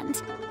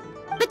 Chlorand.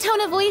 The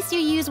tone of voice you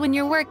use when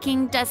you're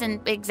working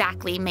doesn't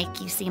exactly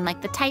make you seem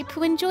like the type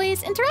who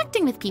enjoys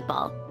interacting with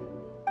people.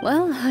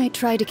 Well, I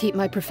try to keep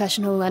my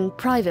professional and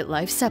private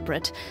life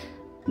separate.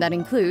 That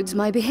includes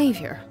my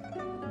behavior.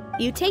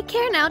 You take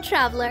care now,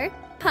 Traveler.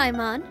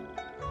 Paimon.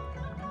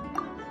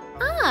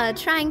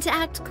 Trying to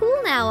act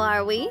cool now,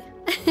 are we?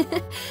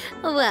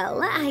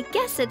 Well, I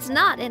guess it's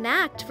not an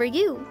act for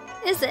you,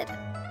 is it?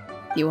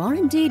 You are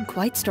indeed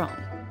quite strong.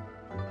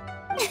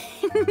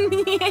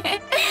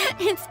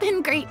 It's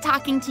been great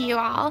talking to you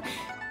all.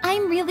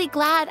 I'm really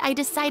glad I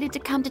decided to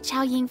come to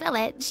Chaoying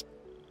Village.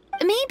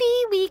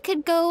 Maybe we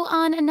could go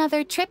on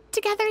another trip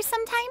together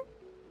sometime?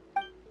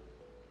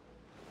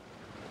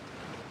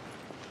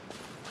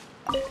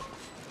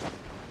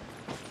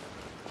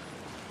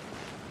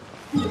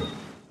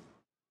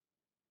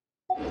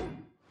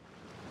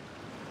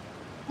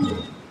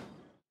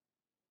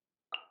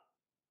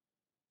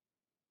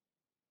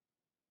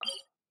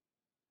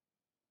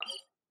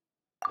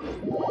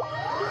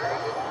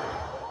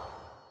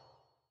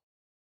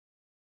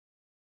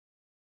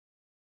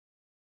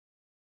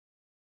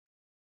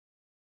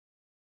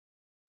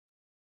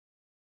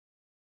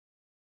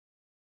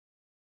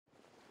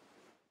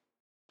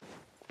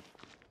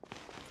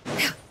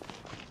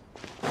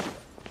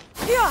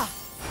 Yeah.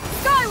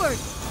 Skyward.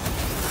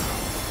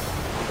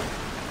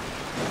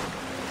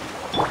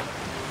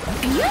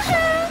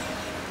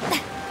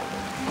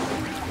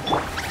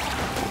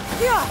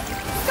 Yeah.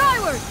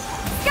 Skyward.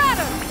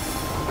 Scatter.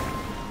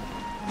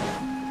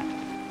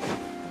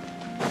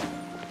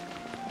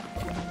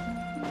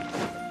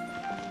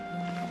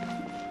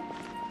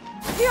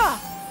 Yeah.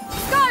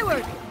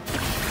 Skyward.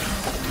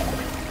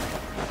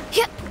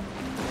 Yep.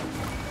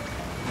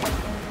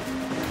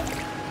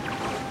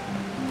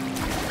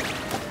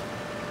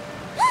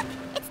 Look!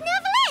 It's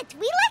Novelette!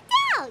 We lucked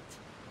out!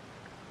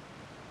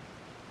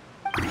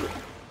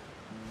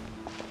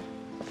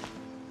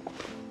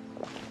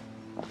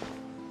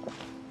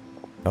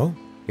 Oh,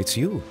 it's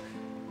you.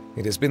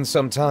 It has been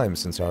some time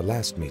since our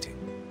last meeting.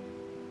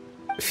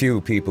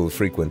 Few people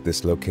frequent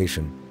this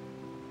location.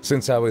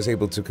 Since I was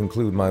able to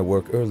conclude my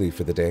work early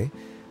for the day,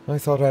 I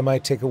thought I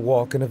might take a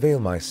walk and avail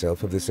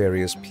myself of this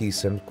area's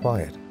peace and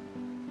quiet.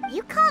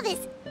 You call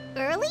this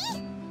early?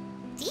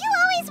 Do you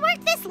always work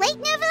this late,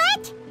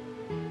 Novelette?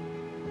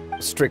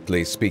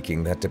 Strictly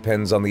speaking, that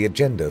depends on the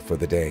agenda for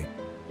the day.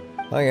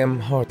 I am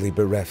hardly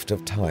bereft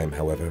of time,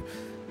 however,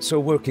 so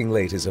working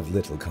late is of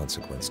little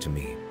consequence to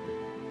me.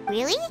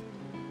 Really?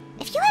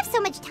 If you have so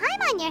much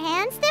time on your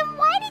hands, then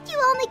why did you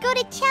only go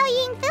to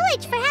Chaoying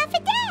Village for half a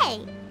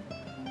day?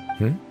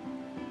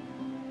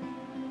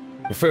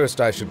 First,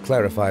 I should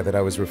clarify that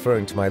I was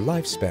referring to my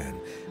lifespan,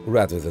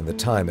 rather than the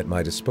time at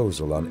my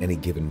disposal on any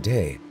given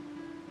day.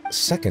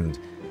 Second,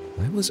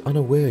 I was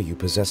unaware you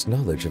possessed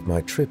knowledge of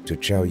my trip to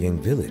Chaoying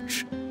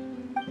Village.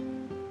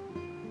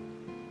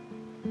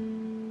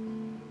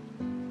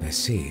 I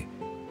see.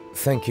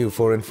 Thank you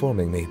for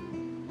informing me.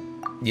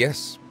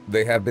 Yes,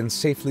 they have been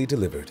safely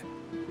delivered.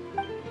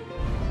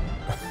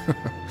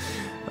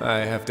 I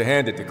have to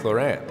hand it to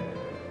Chlorand.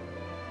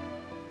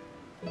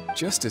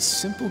 Just a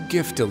simple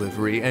gift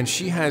delivery, and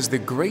she has the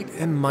great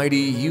and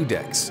mighty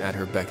Udex at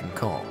her beck and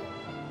call.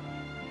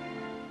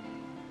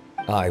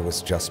 I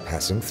was just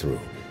passing through.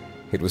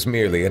 It was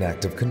merely an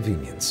act of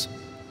convenience.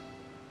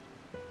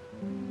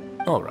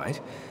 All right.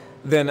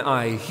 Then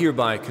I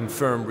hereby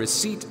confirm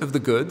receipt of the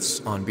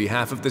goods on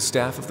behalf of the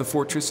staff of the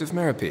Fortress of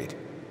Meripede.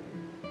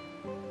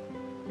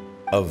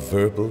 A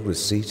verbal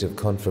receipt of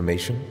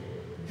confirmation?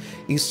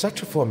 Is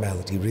such a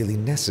formality really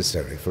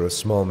necessary for a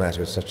small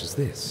matter such as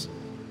this?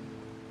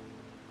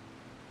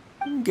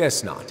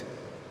 Guess not.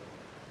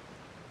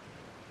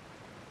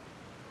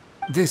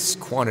 This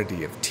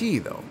quantity of tea,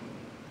 though,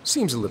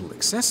 seems a little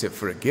excessive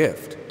for a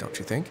gift, don't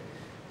you think?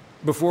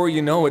 Before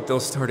you know it, they'll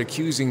start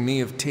accusing me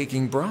of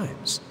taking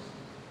bribes.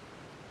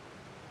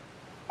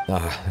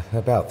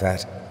 About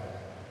that.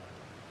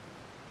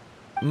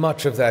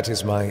 Much of that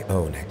is my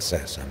own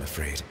excess, I'm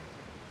afraid.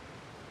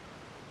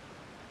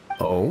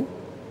 Oh?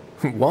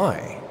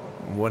 Why?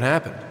 What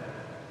happened?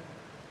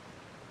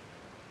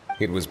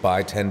 It was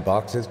buy 10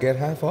 boxes, get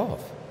half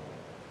off.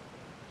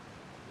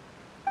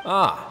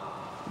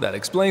 Ah, that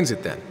explains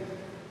it then.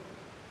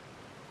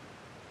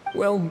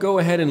 Well, go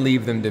ahead and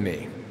leave them to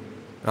me.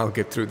 I'll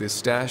get through this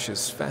stash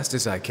as fast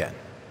as I can.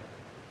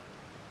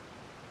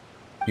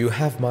 You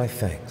have my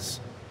thanks.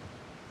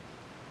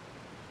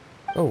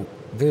 Oh,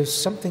 there's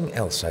something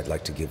else I'd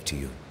like to give to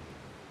you.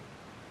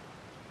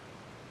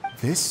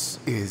 This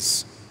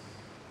is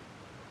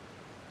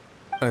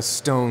a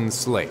stone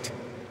slate,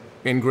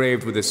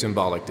 engraved with a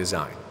symbolic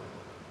design.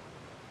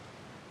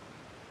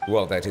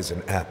 While that is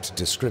an apt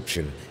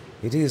description,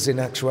 it is in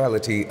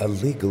actuality a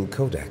legal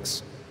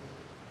codex.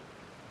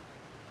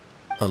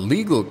 A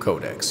legal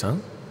codex, huh?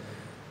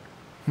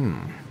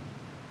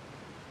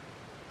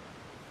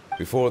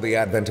 Before the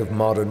advent of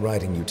modern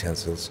writing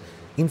utensils,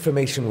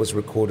 information was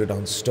recorded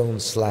on stone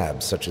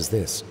slabs such as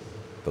this.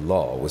 The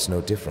law was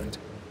no different.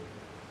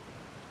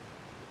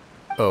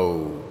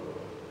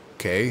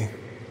 Okay.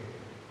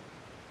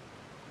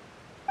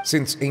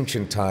 Since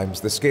ancient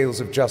times, the scales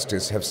of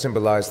justice have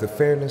symbolized the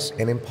fairness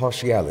and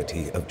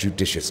impartiality of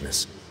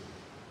judiciousness.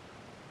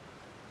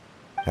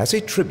 As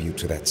a tribute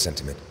to that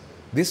sentiment,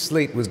 this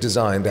slate was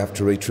designed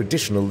after a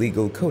traditional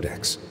legal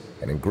codex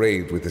and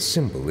engraved with a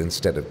symbol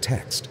instead of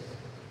text.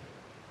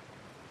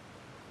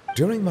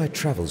 During my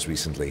travels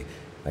recently,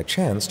 I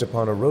chanced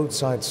upon a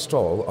roadside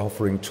stall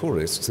offering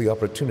tourists the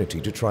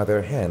opportunity to try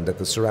their hand at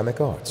the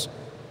ceramic arts,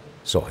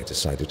 so I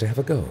decided to have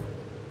a go.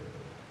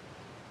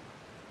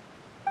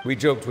 We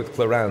joked with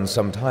Clarence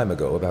some time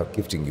ago about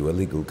gifting you a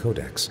legal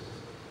codex.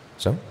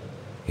 So,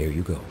 here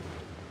you go.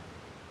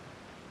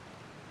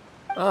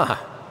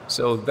 Ah,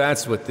 so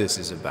that's what this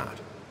is about.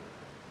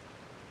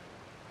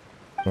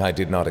 I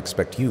did not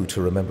expect you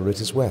to remember it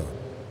as well.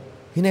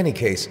 In any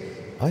case,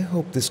 I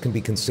hope this can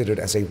be considered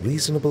as a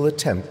reasonable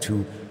attempt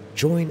to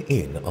join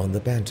in on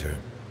the banter.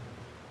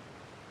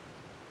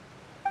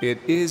 It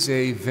is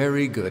a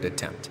very good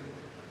attempt.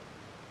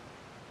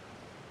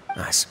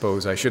 I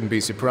suppose I shouldn't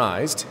be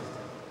surprised.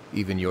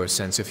 Even your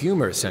sense of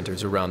humor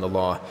centers around the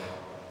law.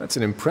 That's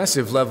an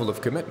impressive level of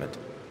commitment.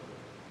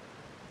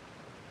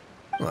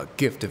 Well, a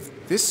gift of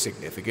this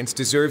significance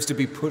deserves to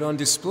be put on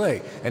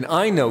display, and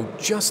I know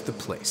just the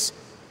place.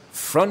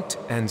 Front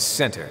and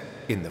center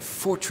in the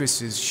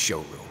fortress's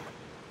showroom.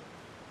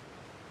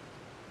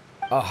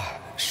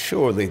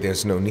 Surely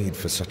there's no need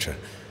for such a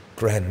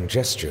grand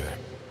gesture.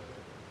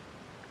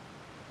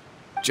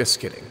 Just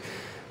kidding.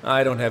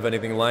 I don't have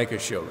anything like a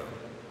showroom.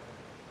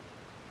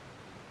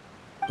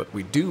 But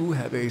we do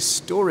have a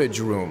storage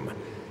room.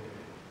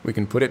 We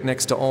can put it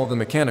next to all the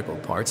mechanical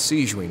parts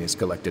Sijuin has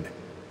collected.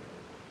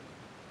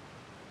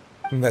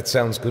 That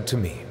sounds good to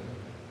me.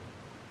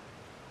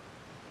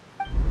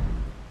 So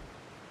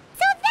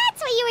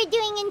that's what you were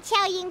doing in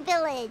Chaoying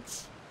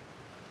Village.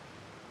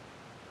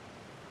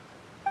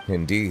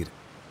 Indeed.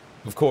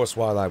 Of course,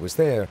 while I was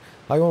there,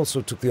 I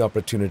also took the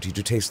opportunity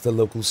to taste the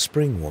local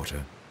spring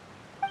water.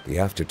 The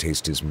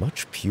aftertaste is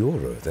much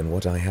purer than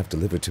what I have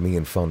delivered to me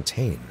in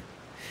Fontaine.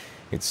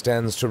 It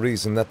stands to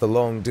reason that the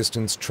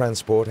long-distance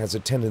transport has a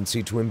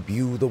tendency to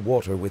imbue the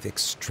water with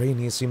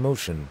extraneous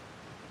emotion.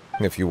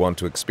 If you want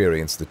to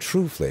experience the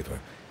true flavor,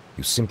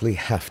 you simply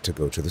have to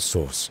go to the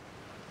source.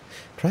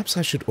 Perhaps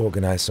I should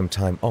organize some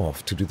time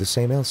off to do the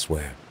same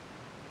elsewhere.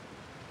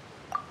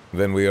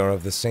 Then we are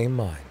of the same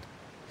mind.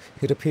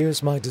 It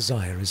appears my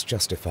desire is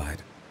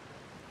justified.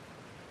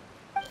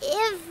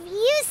 If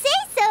you say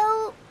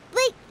so,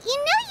 but you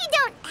know you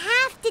don't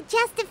have to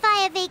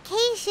justify a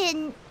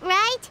vacation,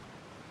 right?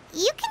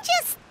 You can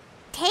just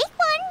take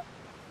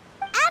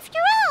one. After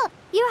all,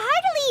 you're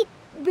hardly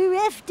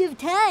bereft of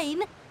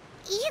time.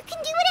 You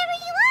can do whatever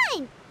you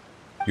want.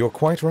 You're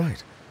quite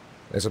right.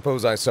 I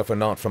suppose I suffer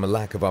not from a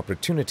lack of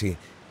opportunity,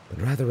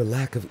 but rather a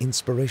lack of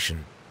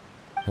inspiration.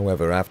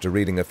 However, after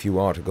reading a few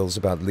articles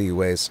about Li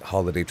Wei's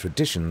holiday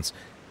traditions,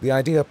 the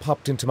idea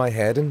popped into my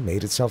head and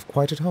made itself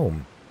quite at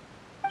home.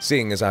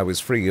 Seeing as I was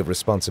free of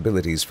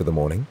responsibilities for the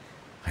morning,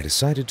 I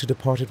decided to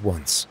depart at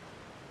once.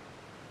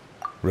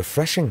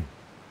 Refreshing.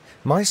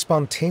 My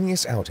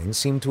spontaneous outing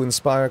seemed to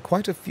inspire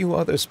quite a few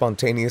other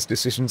spontaneous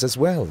decisions as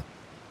well.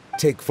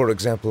 Take, for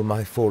example,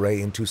 my foray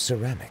into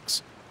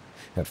ceramics.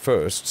 At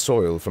first,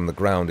 soil from the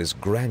ground is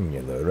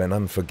granular and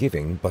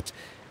unforgiving, but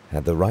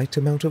add the right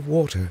amount of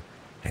water,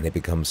 and it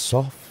becomes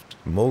soft,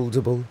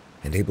 moldable,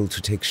 and able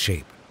to take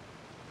shape.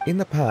 In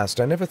the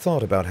past, I never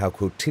thought about how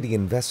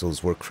quotidian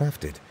vessels were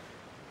crafted,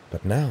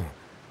 but now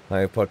I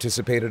have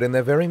participated in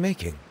their very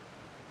making.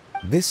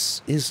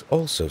 This is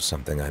also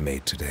something I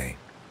made today.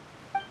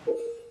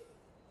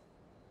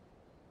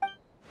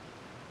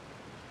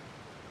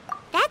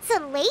 That's a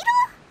ladle?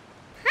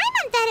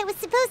 Paimon thought it was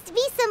supposed to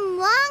be some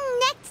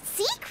long-necked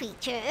sea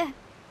creature.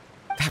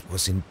 That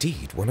was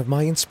indeed one of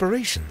my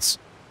inspirations.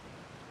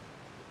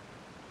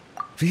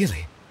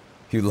 Really?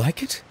 You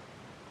like it?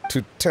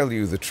 To tell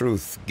you the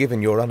truth,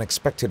 given your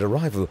unexpected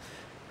arrival,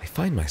 I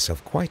find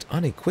myself quite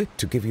unequipped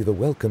to give you the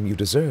welcome you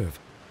deserve.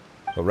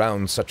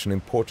 Around such an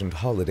important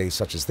holiday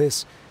such as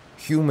this,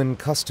 human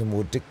custom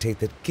would dictate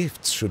that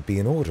gifts should be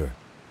in order.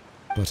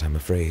 But I'm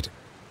afraid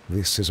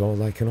this is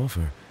all I can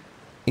offer.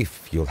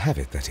 If you'll have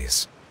it, that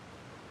is.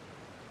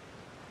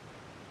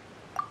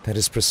 That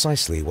is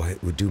precisely why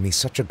it would do me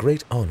such a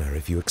great honor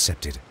if you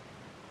accepted.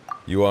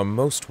 You are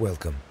most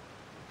welcome.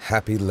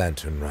 Happy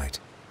Lantern Rite.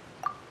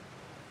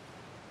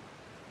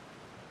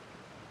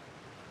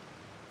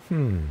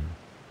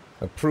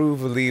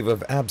 Approve a leave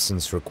of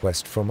absence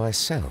request for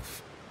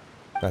myself.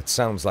 That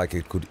sounds like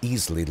it could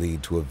easily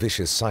lead to a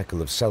vicious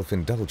cycle of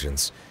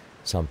self-indulgence,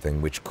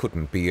 something which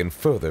couldn't be in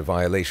further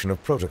violation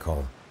of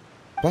protocol.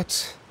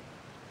 But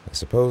I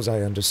suppose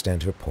I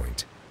understand her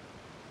point.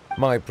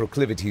 My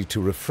proclivity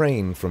to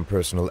refrain from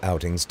personal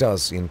outings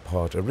does, in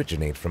part,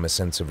 originate from a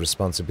sense of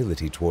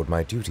responsibility toward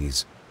my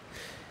duties.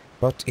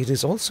 But it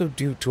is also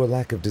due to a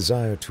lack of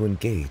desire to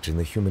engage in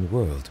the human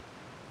world.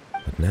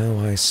 But now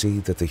I see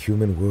that the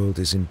human world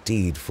is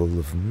indeed full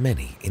of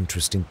many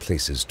interesting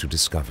places to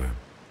discover.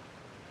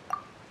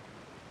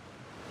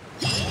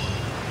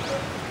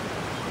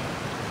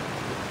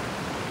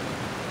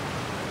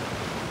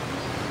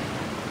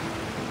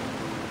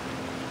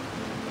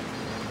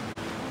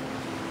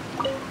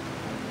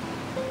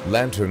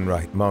 Lantern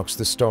Rite marks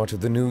the start of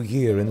the new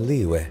year in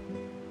Liyue.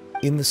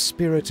 In the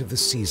spirit of the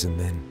season,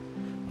 then,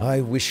 I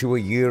wish you a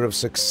year of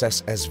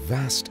success as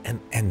vast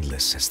and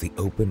endless as the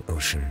open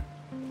ocean.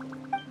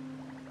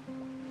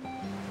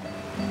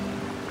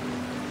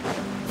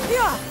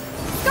 Yeah!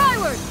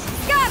 Skyward!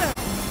 Scatter!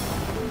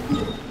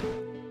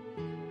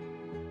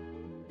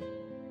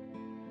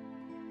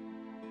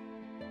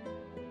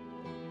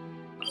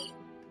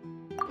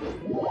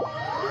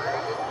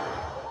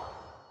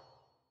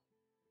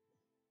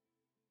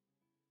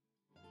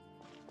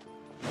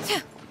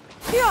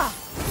 Yeah!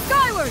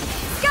 Skyward!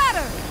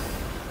 Scatter!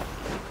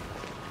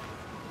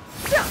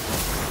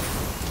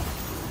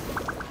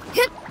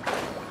 Hit!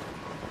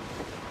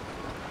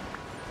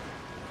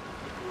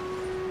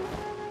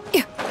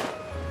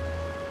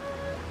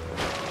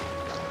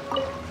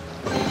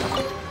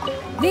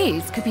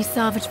 These could be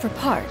salvaged for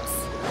parts.